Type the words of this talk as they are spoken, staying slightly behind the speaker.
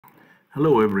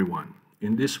Hello everyone.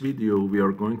 In this video we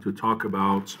are going to talk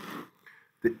about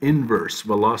the inverse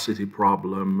velocity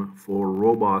problem for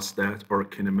robots that are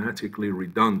kinematically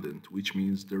redundant, which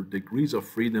means their degrees of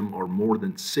freedom are more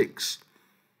than 6.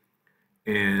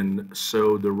 And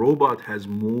so the robot has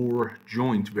more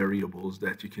joint variables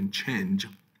that you can change,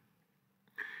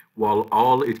 while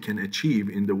all it can achieve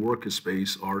in the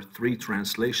workspace are 3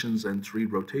 translations and 3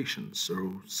 rotations,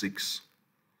 so 6.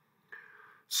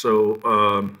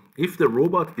 So if the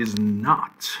robot is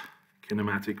not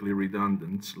kinematically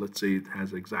redundant, let's say it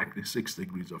has exactly 6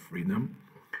 degrees of freedom,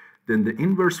 then the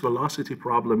inverse velocity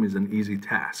problem is an easy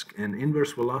task. And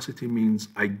inverse velocity means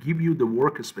I give you the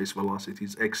workspace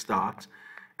velocities x dot,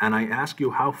 and I ask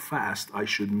you how fast I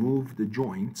should move the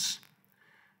joints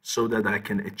so that I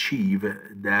can achieve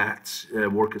that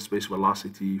workspace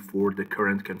velocity for the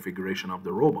current configuration of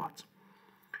the robot.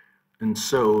 And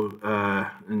so,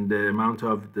 and the amount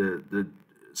of the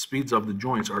speeds of the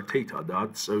joints are theta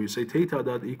dot. So you say theta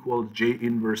dot equals J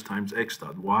inverse times x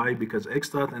dot. Why? Because x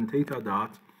dot and theta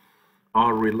dot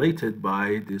are related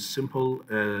by this simple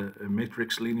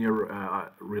matrix linear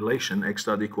relation, x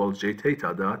dot equals J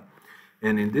theta dot.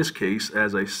 And in this case,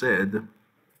 as I said,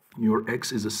 your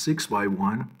x is a 6 by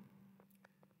 1,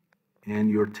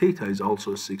 and your theta is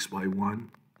also 6 by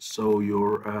 1. So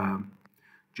your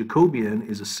Jacobian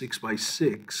is a 6 by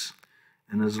 6,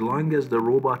 and as long as the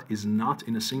robot is not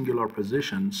in a singular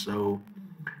position, so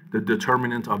the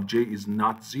determinant of j is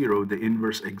not 0, the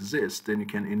inverse exists, then you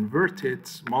can invert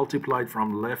it, multiply it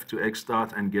from left to x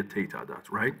dot, and get theta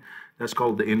dot, right? That's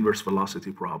called the inverse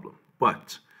velocity problem.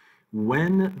 But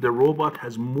when the robot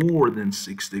has more than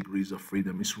 6 degrees of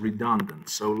freedom, it's redundant.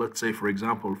 So let's say, for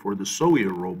example, for the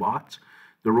Sawyer robot,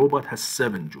 the robot has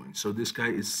 7 joints. So this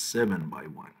guy is 7 by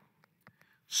 1.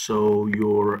 So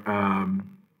your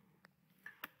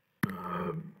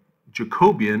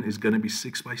Jacobian is going to be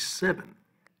 6 by 7.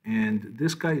 And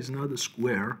this guy is not a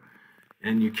square,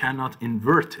 and you cannot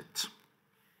invert it.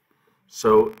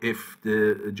 So if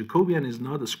the Jacobian is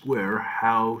not a square,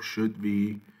 how should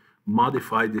we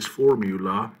modify this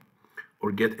formula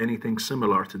or get anything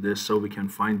similar to this so we can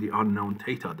find the unknown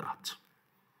theta dot,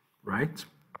 right?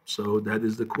 So that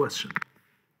is the question.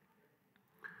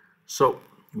 So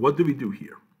what do we do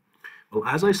here? Well,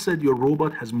 as I said, your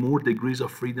robot has more degrees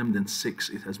of freedom than 6.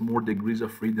 It has more degrees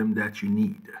of freedom that you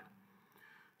need.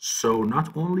 So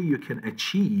not only you can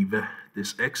achieve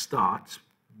this x dot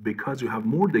because you have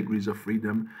more degrees of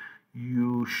freedom,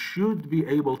 you should be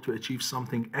able to achieve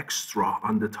something extra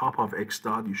on the top of x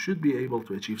dot. You should be able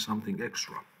to achieve something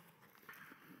extra.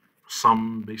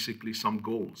 Basically some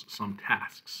goals, some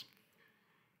tasks.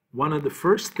 One of the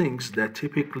first things that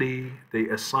typically they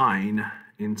assign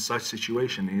in such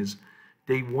situation is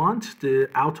they want the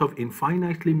out of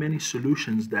infinitely many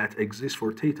solutions that exist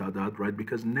for theta dot, right?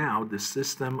 Because now the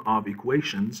system of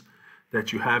equations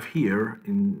that you have here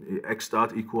in x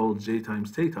dot equals j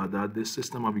times theta dot, this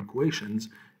system of equations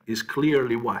is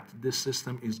clearly what? This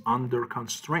system is under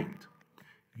constraint.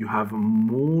 You have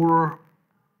more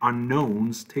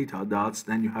unknowns, theta dots,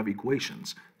 than you have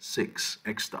equations, 6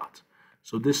 x dot.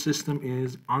 So this system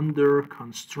is under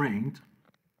constraint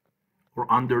or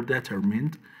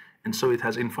underdetermined, and so it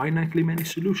has infinitely many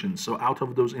solutions. So out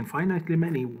of those infinitely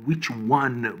many, which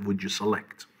one would you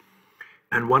select?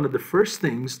 And one of the first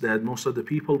things that most of the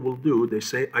people will do, they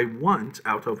say, I want,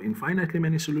 out of infinitely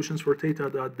many solutions for theta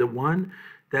dot, the one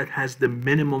that has the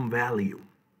minimum value.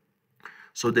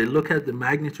 So they look at the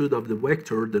magnitude of the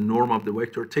vector, the norm of the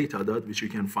vector theta dot, which you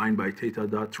can find by theta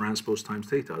dot transpose times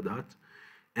theta dot,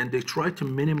 and they try to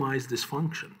minimize this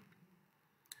function.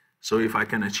 So if I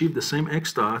can achieve the same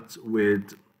x dot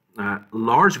with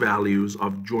large values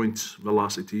of joint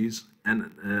velocities,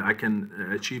 and I can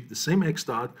achieve the same x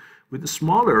dot with the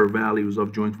smaller values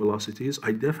of joint velocities,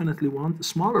 I definitely want the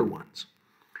smaller ones.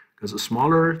 Because the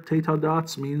smaller theta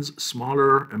dots means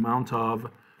smaller amount of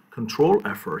control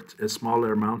effort, a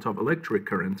smaller amount of electric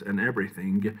current and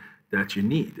everything that you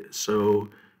need. So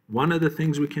one of the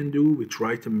things we can do, we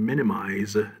try to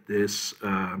minimize this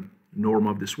norm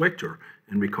of this vector,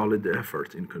 and we call it the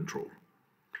effort in control.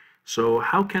 So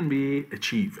how can we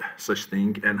achieve such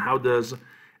thing, and how does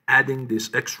adding this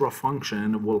extra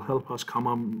function will help us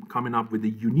coming up with a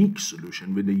unique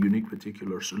solution, with a unique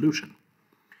particular solution?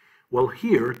 Well,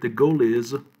 here the goal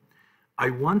is I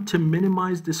want to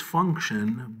minimize this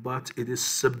function, but it is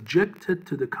subjected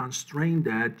to the constraint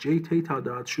that j theta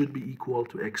dot should be equal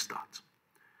to x dot.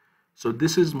 So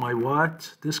this is my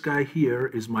what? This guy here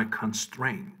is my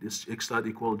constraint. This x dot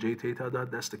equal j theta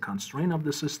dot, that's the constraint of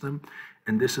the system,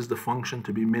 and this is the function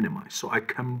to be minimized. So I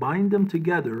combine them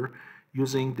together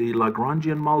using the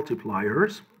Lagrangian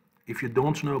multipliers If you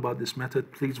don't know about this method,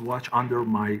 please watch under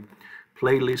my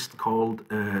playlist called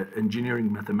Engineering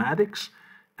Mathematics,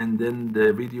 and then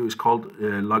the video is called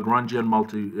Lagrangian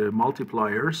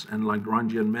multipliers and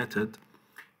Lagrangian method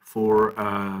for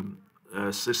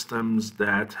systems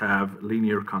that have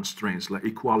linear constraints, like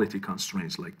equality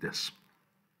constraints like this.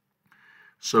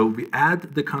 So we add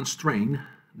the constraint.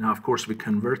 Now, of course, we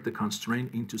convert the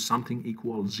constraint into something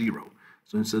equal 0.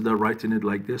 So instead of writing it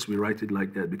like this, we write it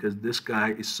like that, because this guy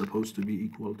is supposed to be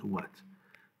equal to what?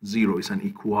 0. It's an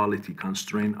equality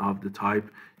constraint of the type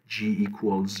g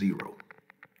equals 0.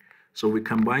 So we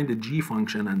combine the g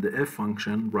function and the f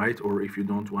function, right? Or if you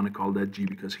don't want to call that g,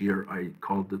 because here I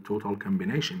called the total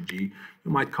combination g,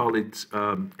 you might call it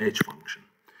h function.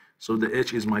 So the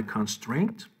h is my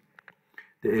constraint.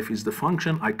 The f is the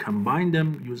function. I combine them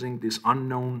using this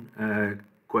unknown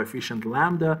coefficient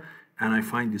lambda, and I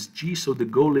find this g. So the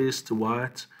goal is to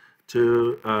what? To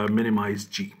minimize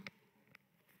g.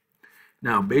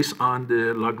 Now, based on the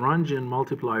Lagrangian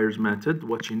multipliers method,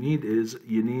 what you need is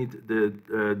you need the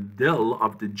del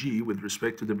of the g with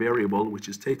respect to the variable, which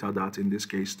is theta dot in this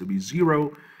case, to be 0.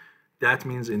 That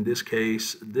means in this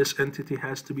case, this entity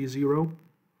has to be 0.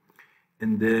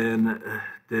 And then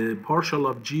the partial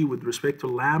of g with respect to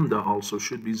lambda also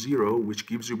should be 0, which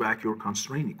gives you back your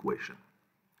constraint equation.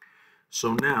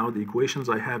 So now the equations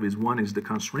I have is, one is the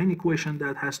constraint equation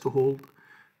that has to hold.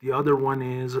 The other one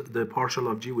is the partial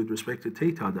of g with respect to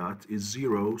theta dot is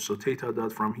 0. So theta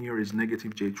dot from here is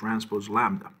negative j transpose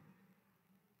lambda.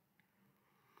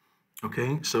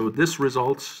 Okay, so this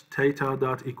results theta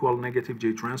dot equal negative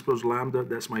j transpose lambda.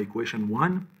 That's my equation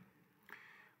 1.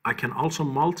 I can also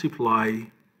multiply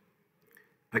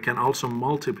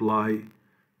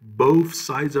both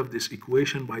sides of this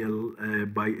equation by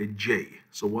a j.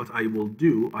 So what I will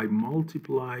do, I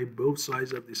multiply both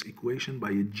sides of this equation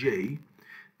by a j.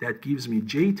 That gives me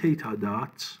j theta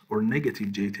dot, or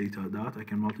negative j theta dot. I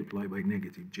can multiply by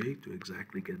negative j to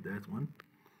exactly get that one.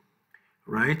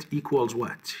 Right? Equals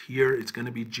what? Here it's going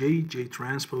to be j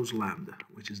transpose lambda,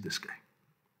 which is this guy.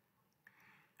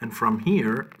 And from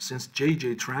here, since j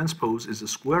transpose is a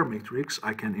square matrix,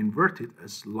 I can invert it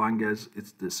as long as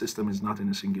the system is not in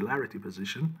a singularity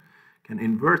position. Can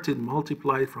invert it,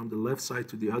 multiply it from the left side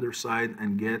to the other side,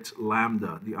 and get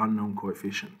lambda, the unknown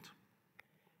coefficient.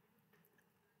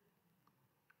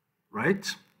 Right?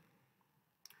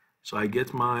 So I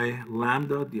get my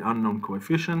lambda, the unknown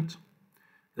coefficient.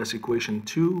 That's equation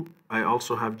 2. I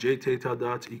also have j theta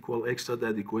dot equal x dot,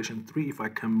 that equation 3. If I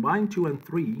combine 2 and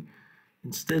 3,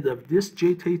 instead of this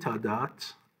j theta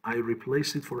dot, I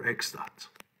replace it for x dot.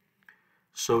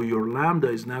 So your lambda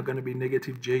is now going to be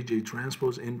negative j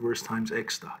transpose inverse times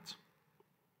x dot.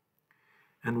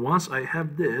 And once I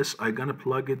have this, I'm going to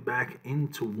plug it back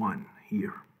into 1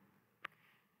 here.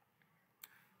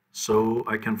 So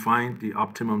I can find the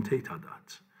optimum theta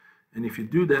dot. And if you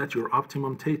do that, your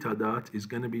optimum theta dot is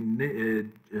going to be,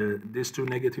 these two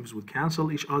negatives would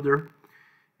cancel each other,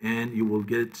 and you will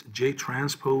get j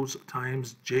transpose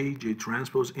times j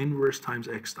transpose inverse times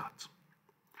x dot.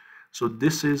 So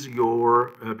this is your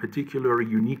particular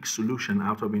unique solution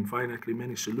out of infinitely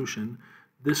many solutions.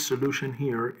 This solution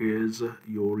here is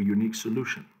your unique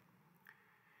solution.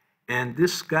 And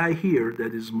this guy here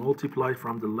that is multiplied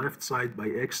from the left side by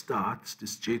x dot,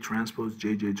 this j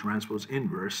transpose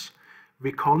inverse,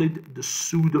 we call it the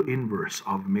pseudo-inverse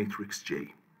of matrix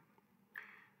J.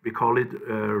 We call it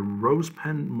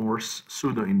Rose-Penn-Morse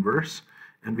pseudo-inverse,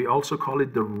 and we also call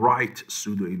it the right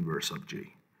pseudo-inverse of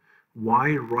J.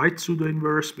 Why right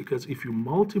pseudo-inverse? Because if you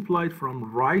multiply it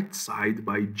from right side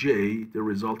by J, the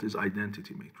result is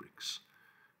identity matrix,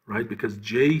 right? Because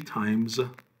J times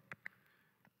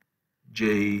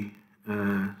J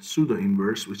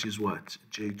pseudo-inverse, which is what?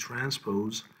 J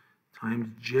transpose times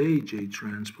J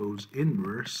transpose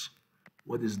inverse.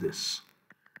 What is this?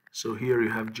 So here you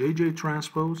have J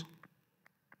transpose,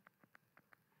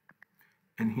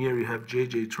 and here you have J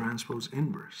transpose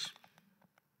inverse.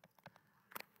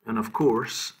 And of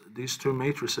course, these two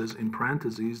matrices in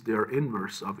parentheses, they are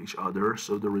inverse of each other,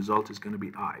 so the result is going to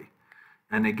be I.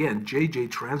 And again, J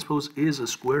transpose is a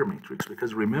square matrix,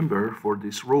 because remember, for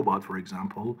this robot, for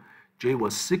example, J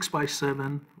was 6 by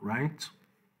 7, right?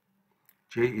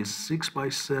 J is 6 by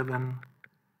 7,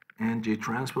 and J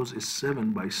transpose is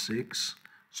 7 by 6.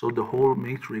 So the whole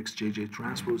matrix J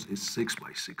transpose is 6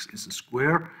 by 6. It's a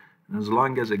square, and as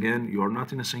long as, again, you are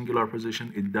not in a singular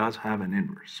position, it does have an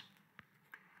inverse.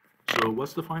 So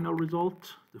what's the final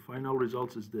result? The final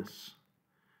result is this.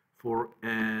 For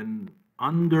an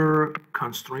under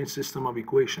constraint system of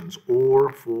equations,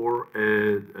 or for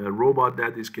a robot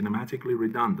that is kinematically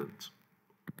redundant,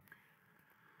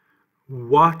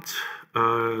 what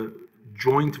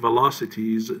joint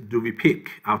velocities do we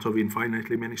pick out of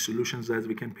infinitely many solutions that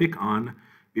we can pick on?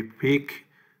 We pick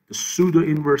the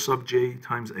pseudo-inverse of j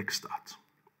times x dot.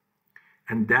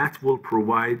 And that will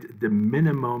provide the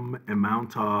minimum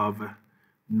amount of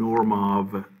norm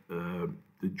of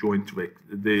the joint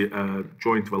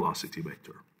velocity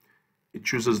vector. It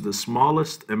chooses the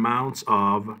smallest amounts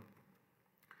of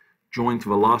joint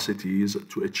velocities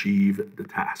to achieve the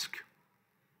task.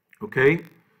 Okay,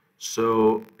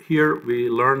 so here we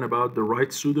learn about the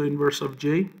right pseudo-inverse of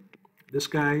j, this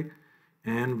guy,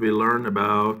 and we learn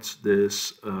about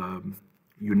this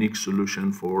unique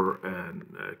solution for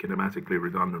a kinematically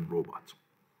redundant robot.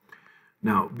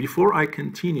 Now, before I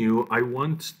continue, I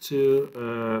want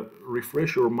to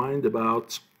refresh your mind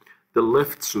about the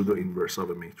left pseudo-inverse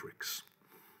of a matrix.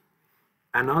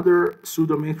 Another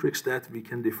pseudo-matrix that we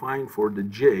can define for the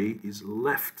j is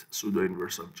left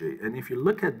pseudo-inverse of j. And if you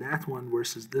look at that one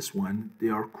versus this one, they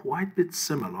are quite a bit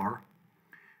similar,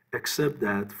 except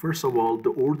that, first of all, the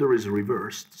order is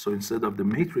reversed. So instead of the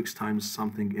matrix times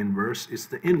something inverse, it's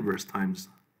the inverse times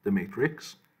the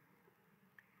matrix.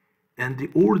 And the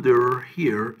order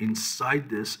here inside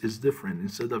this is different.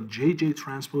 Instead of JJ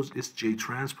transpose, it's J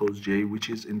transpose J, which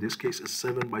is in this case a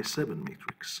 7 by 7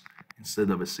 matrix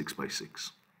instead of a 6 by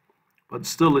 6. But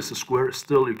still it's a square,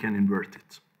 still you can invert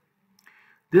it.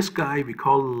 This guy we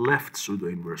call left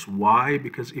pseudo-inverse. Why?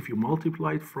 Because if you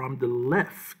multiply it from the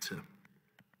left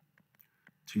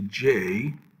to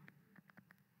J,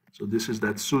 so this is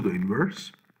that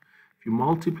pseudo-inverse. If you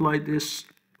multiply this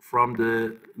from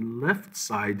the left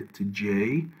side to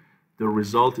J, the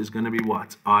result is going to be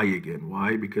what? I again.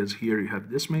 Why? Because here you have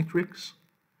this matrix,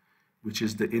 which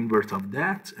is the invert of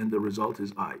that, and the result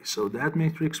is I. So that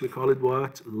matrix, we call it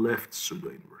what? Left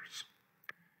pseudo-inverse.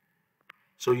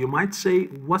 So you might say,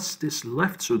 what's this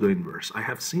left pseudo-inverse? I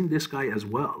have seen this guy as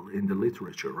well in the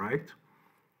literature, right?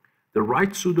 The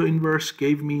right pseudo-inverse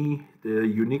gave me the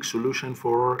unique solution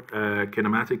for a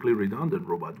kinematically redundant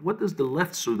robot. What does the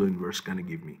left pseudo-inverse going to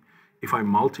give me? If I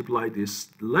multiply this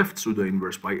left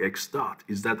pseudo-inverse by x dot,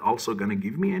 is that also going to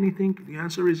give me anything? The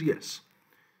answer is yes.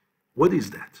 What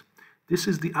is that? This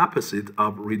is the opposite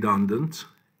of redundant.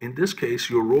 In this case,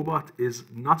 your robot is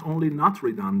not only not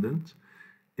redundant,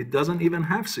 it doesn't even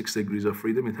have 6 degrees of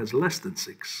freedom, it has less than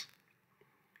 6.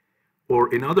 Or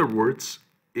in other words,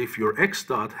 if your x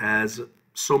dot has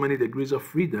so many degrees of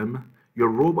freedom, your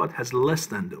robot has less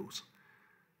than those.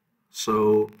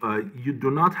 So you do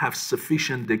not have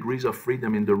sufficient degrees of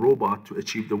freedom in the robot to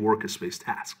achieve the workspace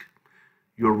task.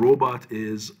 Your robot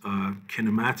is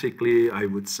kinematically, I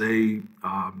would say,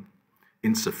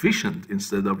 insufficient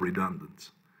instead of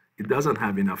redundant. It doesn't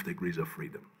have enough degrees of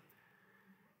freedom.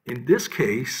 In this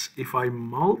case, if I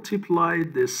multiply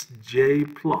this j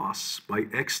plus by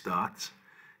x dot,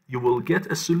 you will get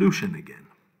a solution again.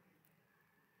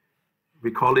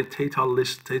 We call it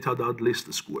theta dot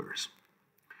least squares.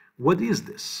 What is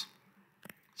this?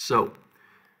 So,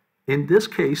 in this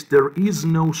case, there is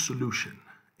no solution.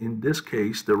 In this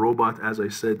case, the robot, as I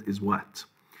said, is what?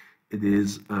 It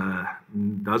is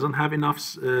doesn't have enough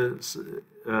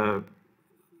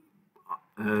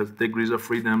degrees of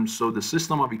freedom, so the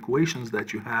system of equations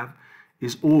that you have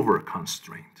is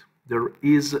over-constrained. There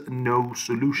is no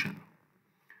solution.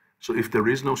 So if there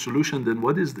is no solution, then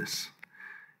what is this?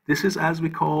 This is, as we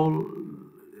call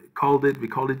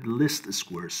it least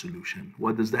square solution.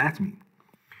 What does that mean?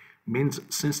 It means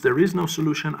since there is no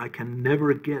solution, I can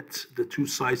never get the two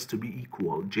sides to be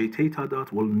equal. J theta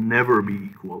dot will never be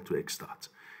equal to x dot.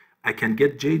 I can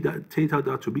get j theta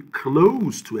dot to be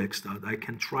close to x dot. I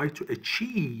can try to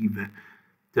achieve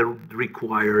the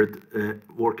required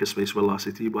workspace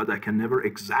velocity, but I can never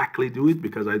exactly do it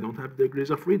because I don't have degrees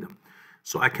of freedom.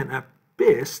 So I can at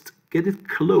best get it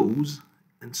close,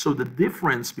 and so the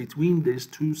difference between these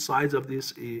two sides of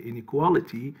this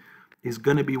inequality is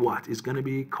going to be what? Is going to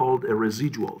be called a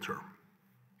residual term.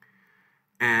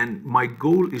 And my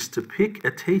goal is to pick a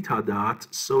theta dot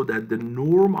so that the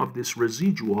norm of this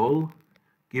residual,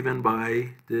 given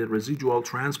by the residual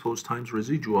transpose times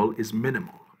residual, is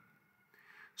minimal.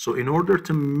 So in order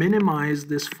to minimize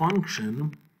this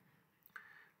function,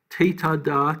 theta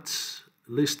dot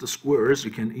least squares,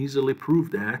 you can easily prove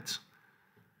that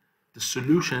the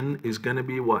solution is going to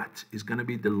be what? Is going to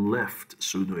be the left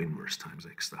pseudo-inverse times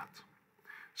x dot.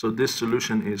 So this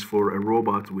solution is for a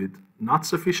robot with not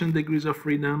sufficient degrees of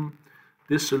freedom.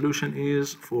 This solution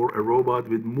is for a robot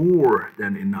with more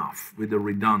than enough, with a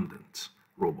redundant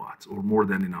robot, or more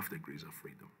than enough degrees of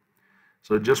freedom.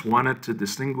 So just wanted to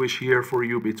distinguish here for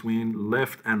you between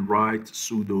left and right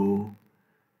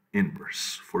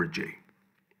pseudo-inverse for J.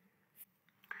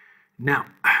 Now,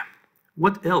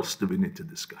 what else do we need to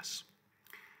discuss?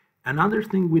 Another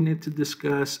thing we need to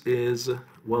discuss is,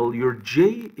 well, your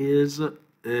J is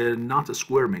not a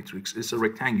square matrix, it's a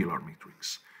rectangular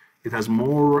matrix. It has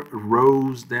more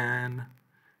rows than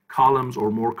columns or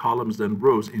more columns than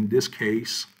rows. In this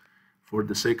case, for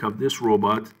the sake of this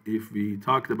robot, if we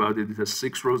talked about it, it has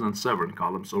 6 rows and 7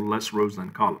 columns, so less rows than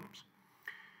columns.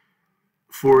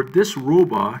 For this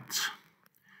robot,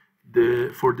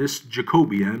 for this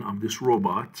Jacobian of this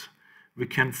robot, we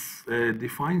can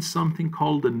define something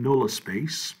called the null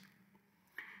space.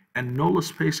 And null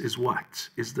space is what?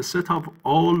 It's the set of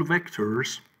all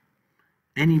vectors,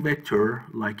 any vector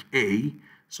like A.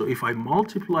 So if I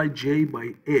multiply J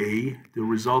by A, the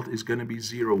result is going to be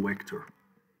 0 vector.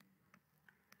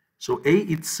 So A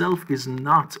itself is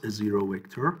not a 0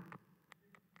 vector.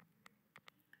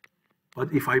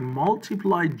 But if I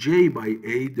multiply J by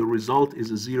A, the result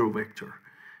is a 0 vector.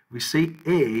 We say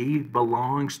A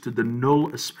belongs to the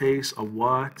null space of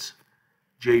what?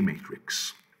 J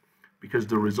matrix, because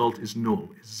the result is null,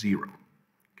 is 0.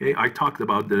 Okay, I talked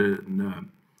about the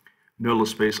null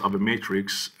space of a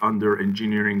matrix under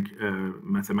engineering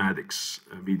mathematics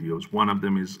videos. One of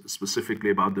them is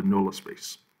specifically about the null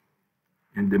space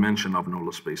and dimension of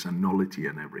null space and nullity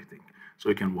and everything. So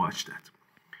you can watch that.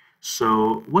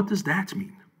 So what does that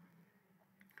mean?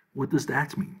 What does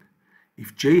that mean?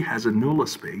 If J has a null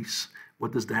space,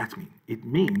 what does that mean? It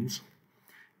means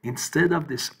instead of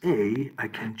this A, I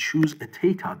can choose a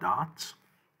theta dot.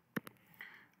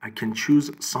 I can choose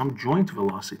some joint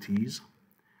velocities.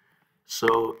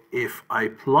 So if I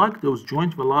plug those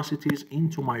joint velocities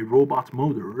into my robot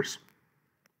motors,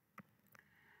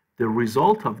 the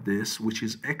result of this, which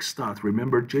is x dot,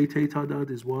 remember J theta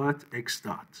dot is what? X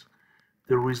dot.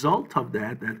 The result of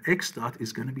that x dot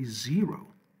is going to be 0.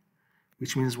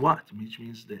 Which means what? Which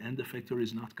means the end effector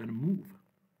is not going to move.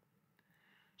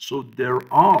 So there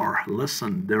are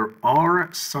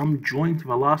some joint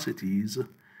velocities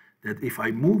that if I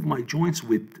move my joints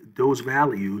with those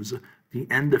values, the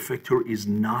end effector is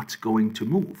not going to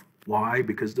move. Why?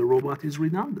 Because the robot is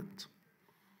redundant.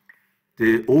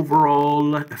 The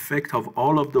overall effect of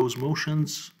all of those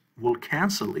motions will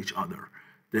cancel each other.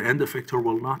 The end effector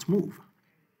will not move.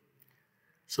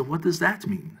 So what does that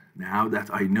mean? Now that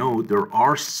I know there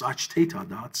are such theta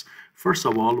dots, first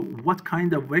of all, what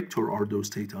kind of vector are those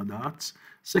theta dots?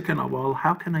 Second of all,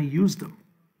 how can I use them?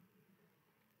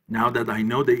 Now that I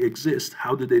know they exist,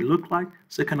 how do they look like?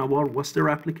 Second of all, what's their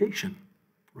application,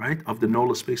 right, of the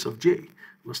null space of J?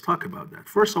 Let's talk about that.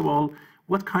 First of all,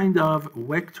 what kind of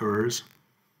vectors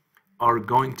are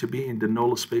going to be in the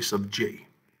null space of J?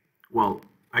 Well,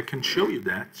 I can show you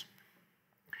that.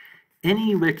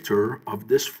 Any vector of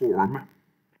this form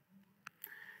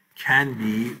can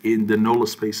be in the null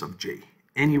space of J.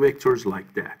 Any vectors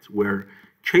like that, where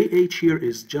kh here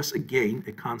is just again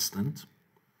a constant,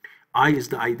 I is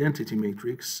the identity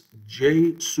matrix,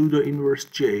 J pseudo-inverse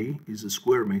J is a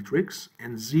square matrix,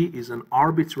 and Z is an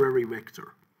arbitrary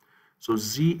vector. So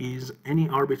Z is any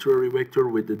arbitrary vector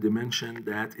with the dimension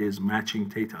that is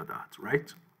matching theta dot,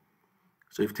 right?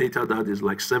 So if theta dot is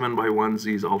like 7 by 1,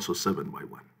 Z is also 7 by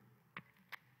 1.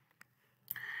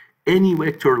 Any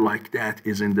vector like that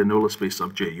is in the null space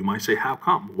of J. You might say, how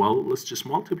come? Well, let's just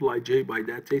multiply J by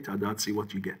that theta dot, see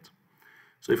what you get.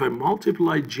 So if I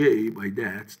multiply J by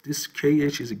that, this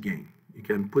kh is a gain. You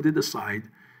can put it aside.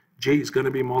 J is going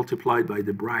to be multiplied by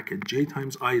the bracket. J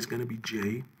times I is going to be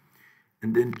J.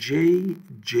 And then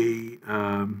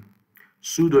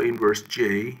pseudo-inverse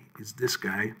J is this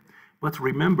guy. But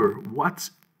remember, what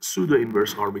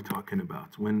pseudo-inverse are we talking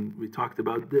about? When we talked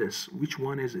about this, which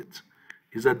one is it?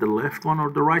 Is that the left one or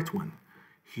the right one?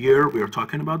 Here we are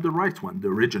talking about the right one, the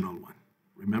original one.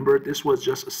 Remember, this was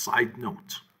just a side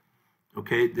note.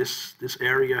 Okay, this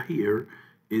area here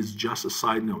is just a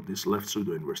side note, this left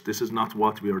pseudo-inverse. This is not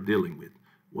what we are dealing with.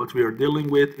 What we are dealing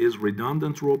with is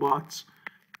redundant robots,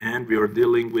 and we are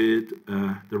dealing with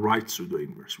the right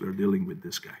pseudo-inverse. We are dealing with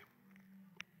this guy.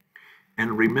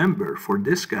 And remember, for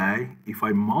this guy, if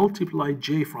I multiply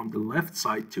J from the left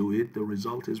side to it, the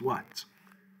result is what?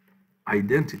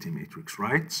 Identity matrix,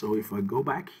 right? So if I go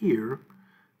back here,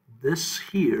 this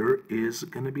here is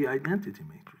going to be identity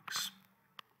matrix.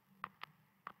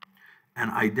 And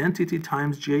identity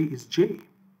times J is J.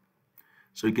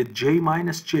 So you get J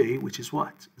minus J, which is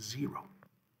what? 0.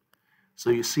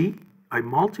 So you see, I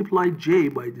multiply J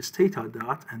by this theta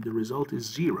dot, and the result is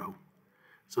 0.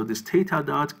 So this theta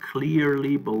dot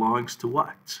clearly belongs to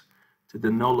what? To the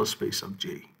null space of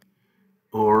J.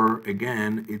 Or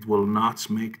again, it will not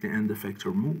make the end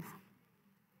effector move.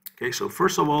 Okay, so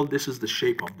first of all, this is the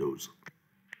shape of those.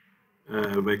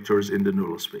 vectors in the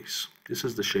null space. This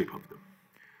is the shape of them.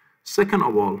 Second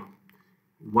of all,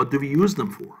 what do we use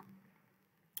them for?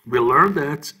 We learned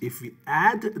that if we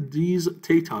add these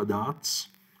theta dots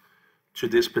to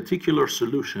this particular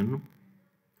solution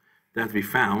that we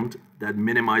found that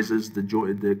minimizes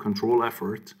the control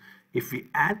effort, if we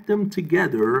add them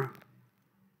together,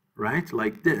 right,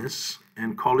 like this,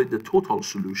 and call it the total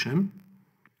solution,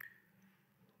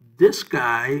 this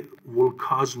guy will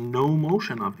cause no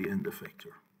motion of the end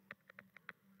effector.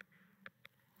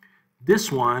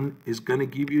 This one is going to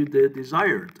give you the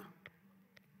desired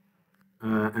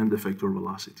end effector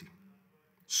velocity.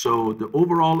 So the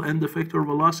overall end effector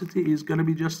velocity is going to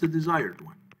be just the desired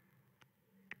one.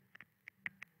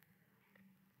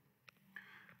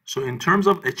 So in terms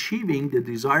of achieving the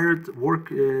desired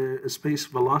workspace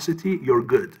velocity, you're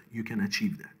good. You can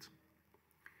achieve that.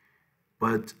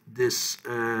 But this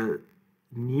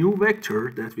new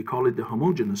vector that we call it the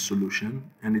homogeneous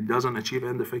solution, and it doesn't achieve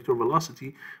end effector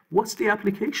velocity, what's the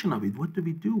application of it? What do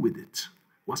we do with it?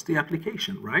 What's the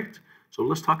application, right? So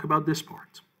let's talk about this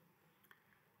part.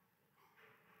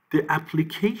 The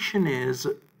application is,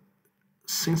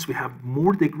 since we have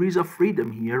more degrees of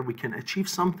freedom here, we can achieve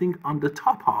something on the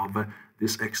top of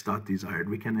this x dot desired.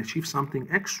 We can achieve something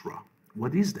extra.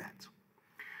 What is that?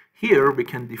 Here we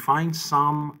can define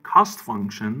some cost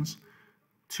functions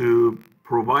to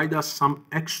provide us some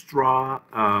extra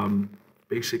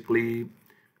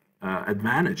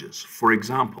advantages. For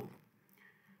example,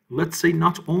 let's say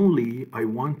not only I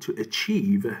want to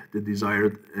achieve the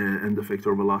desired end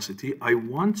effector velocity, I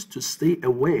want to stay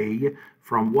away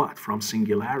from what? From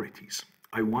singularities.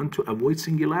 I want to avoid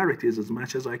singularities as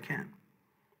much as I can.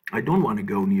 I don't want to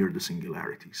go near the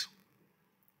singularities.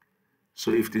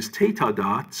 So if this theta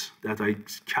dot that I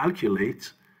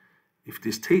calculate, if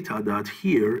this theta dot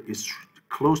here is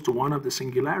close to one of the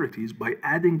singularities, by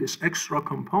adding this extra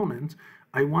component,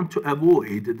 I want to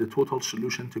avoid the total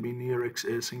solution to be near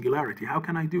a singularity. How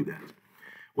can I do that?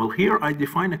 Well, here I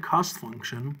define a cost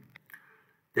function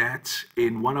that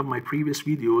in one of my previous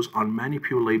videos on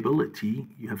manipulability,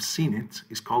 you have seen it.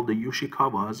 It's called the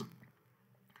Yushikawa's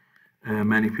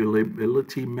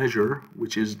manipulability measure,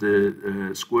 which is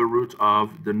the square root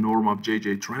of the norm of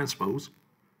JJ transpose,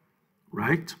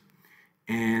 right?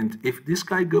 And if this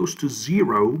guy goes to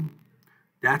 0,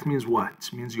 that means what?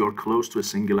 It means you're close to a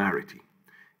singularity.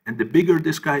 And the bigger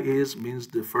this guy is, means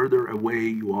the further away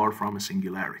you are from a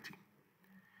singularity.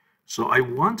 So I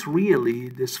want really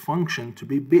this function to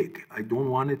be big. I don't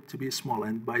want it to be small.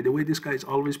 And by the way, this guy is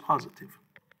always positive.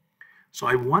 So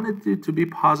I wanted it to be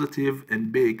positive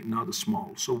and big, not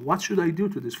small. So what should I do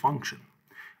to this function?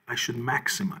 I should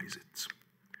maximize it,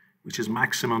 which is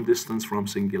maximum distance from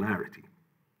singularity.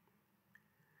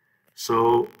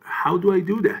 So how do I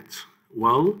do that?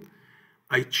 Well,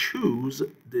 I choose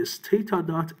this theta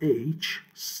dot h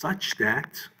such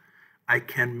that I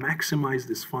can maximize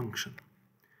this function.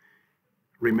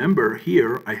 Remember,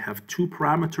 here I have two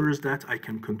parameters that I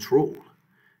can control.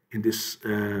 In this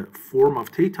form of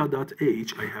theta dot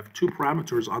h, I have two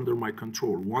parameters under my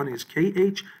control. One is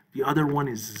kh, the other one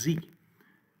is z.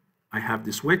 I have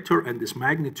this vector and this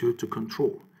magnitude to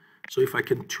control. So if I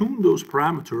can tune those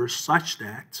parameters such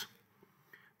that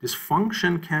this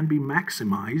function can be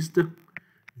maximized,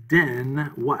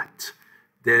 then what?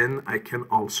 Then I can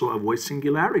also avoid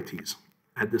singularities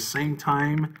at the same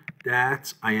time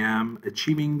that I am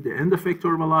achieving the end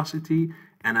effector velocity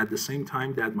and at the same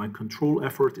time that my control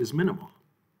effort is minimal.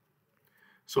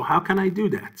 So how can I do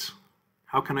that?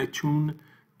 How can I tune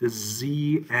the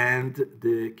z and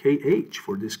the kh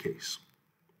for this case?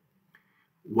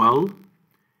 Well,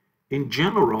 in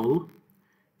general,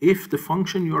 if the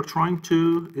function you are trying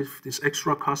to, if this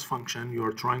extra cost function you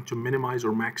are trying to minimize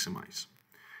or maximize,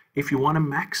 if you want to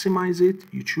maximize it,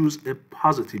 you choose a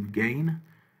positive gain.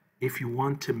 If you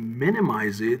want to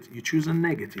minimize it, you choose a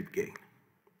negative gain.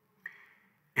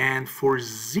 And for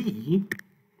z,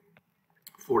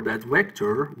 for that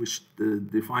vector, which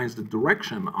defines the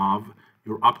direction of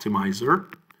your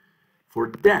optimizer, for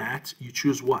that, you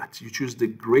choose what? You choose the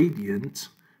gradient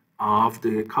of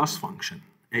the cost function,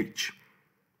 h.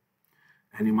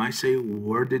 And you might say,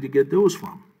 where did you get those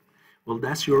from? Well,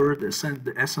 that's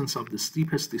the essence of the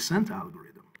steepest descent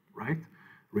algorithm, right?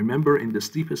 Remember, in the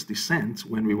steepest descent,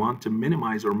 when we want to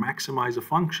minimize or maximize a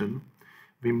function,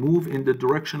 we move in the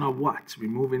direction of what? We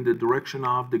move in the direction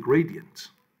of the gradient.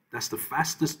 That's the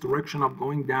fastest direction of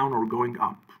going down or going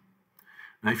up.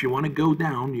 Now, if you want to go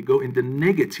down, you go in the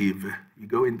negative. You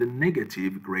go in the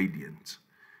negative gradient.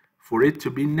 For it to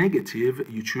be negative,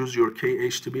 you choose your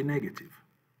kh to be negative.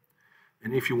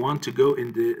 And if you want to go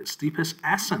in the steepest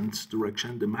ascent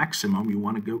direction, the maximum, you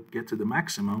want to get to the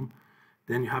maximum,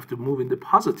 then you have to move in the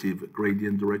positive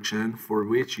gradient direction, for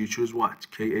which you choose what?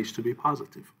 KH to be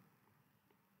positive.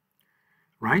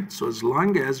 Right? So as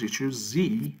long as you choose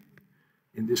Z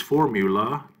in this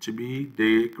formula to be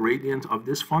the gradient of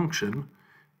this function,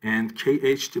 and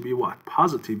KH to be what?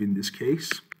 Positive in this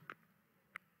case,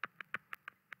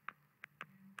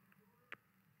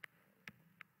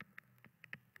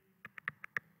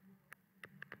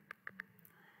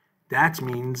 that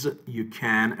means you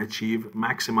can achieve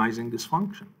maximizing this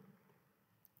function.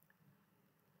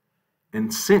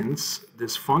 And since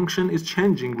this function is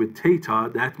changing with theta,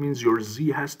 that means your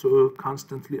Z has to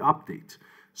constantly update.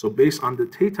 So based on the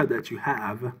theta that you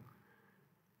have,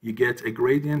 you get a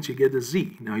gradient, you get a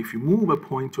Z. Now if you move a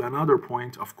point to another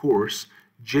point, of course,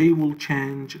 J will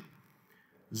change,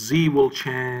 Z will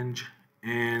change,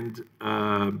 and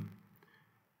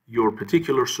your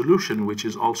particular solution, which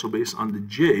is also based on the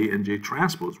J and J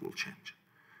transpose, will change.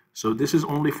 So this is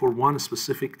only for one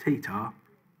specific theta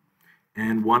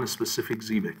and one specific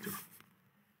Z vector,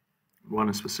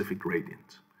 one specific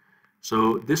gradient.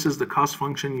 So this is the cost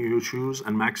function you choose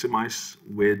and maximize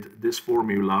with this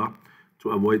formula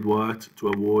to avoid what? To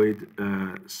avoid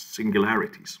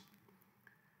singularities.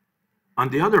 On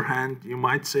the other hand, you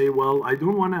might say, well, I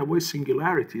don't want to avoid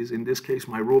singularities. In this case,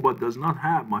 my robot does not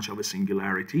have much of a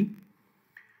singularity.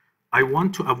 I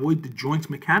want to avoid the joint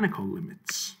mechanical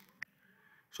limits.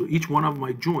 So each one of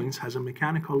my joints has a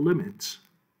mechanical limit.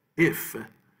 If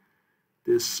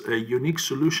this unique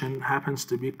solution happens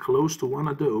to be close to one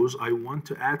of those, I want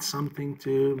to add something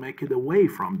to make it away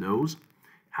from those.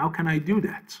 How can I do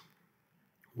that?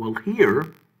 Well,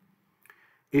 here,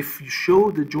 if you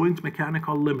show the joint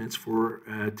mechanical limits for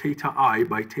theta I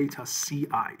by theta Ci,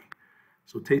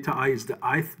 so theta I is the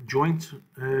ith joint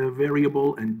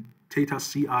variable and theta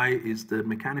Ci is the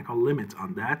mechanical limit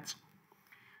on that,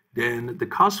 then the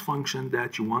cost function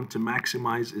that you want to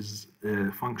maximize is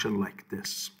a function like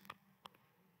this.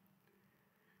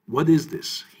 What is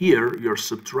this? Here, you're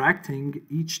subtracting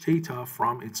each theta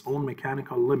from its own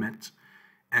mechanical limit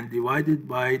and divided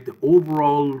by the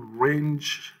overall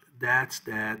range that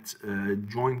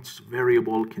joint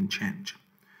variable can change.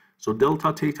 So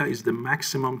delta theta is the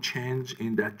maximum change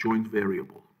in that joint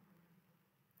variable.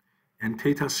 And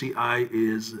theta Ci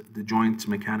is the joint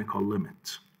mechanical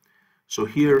limit. So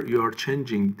here you are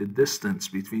changing the distance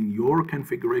between your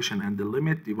configuration and the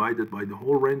limit divided by the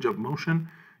whole range of motion.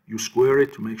 You square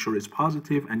it to make sure it's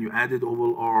positive and you add it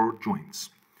over all joints.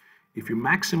 If you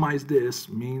maximize this,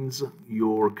 means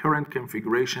your current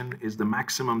configuration is the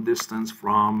maximum distance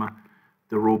from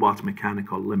the robot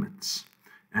mechanical limits.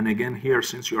 And again here,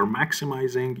 since you are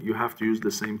maximizing, you have to use the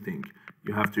same thing.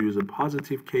 You have to use a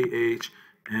positive KH,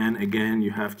 and again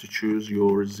you have to choose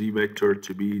your Z vector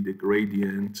to be the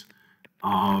gradient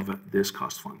of this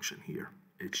cost function here,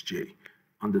 Hj.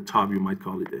 On the top you might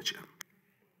call it Hm.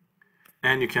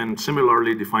 And you can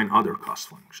similarly define other cost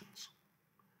functions.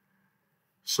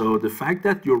 So the fact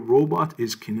that your robot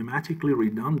is kinematically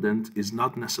redundant is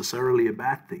not necessarily a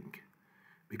bad thing,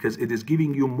 because it is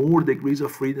giving you more degrees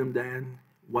of freedom than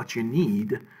what you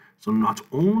need. So not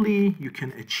only you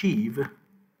can achieve,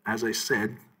 as I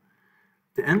said,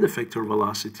 the end effector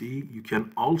velocity, you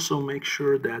can also make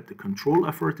sure that the control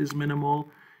effort is minimal,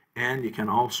 and you can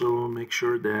also make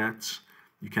sure that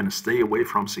you can stay away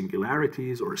from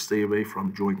singularities or stay away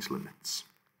from joint limits.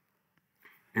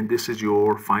 And this is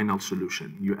your final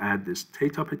solution. You add this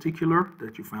theta particular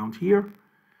that you found here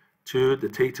to the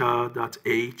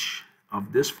theta.h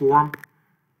of this form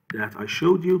that I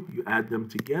showed you. You add them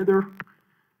together,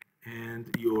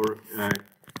 and your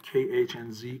kh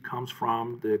and z comes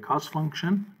from the cost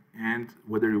function, and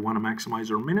whether you want to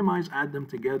maximize or minimize, add them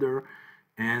together,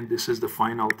 and this is the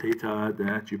final theta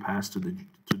that you pass to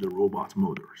the robot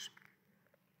motors.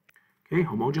 Okay,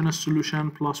 homogeneous solution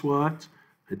plus what?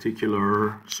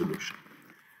 Particular solution.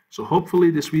 So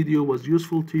hopefully this video was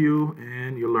useful to you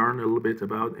and you learned a little bit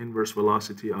about inverse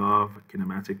velocity of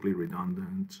kinematically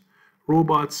redundant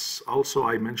robots. Also,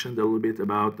 I mentioned a little bit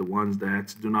about the ones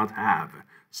that do not have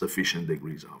sufficient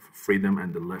degrees of freedom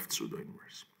and the left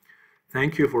pseudo-inverse.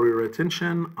 Thank you for your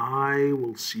attention. I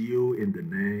will see you in the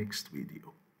next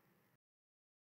video.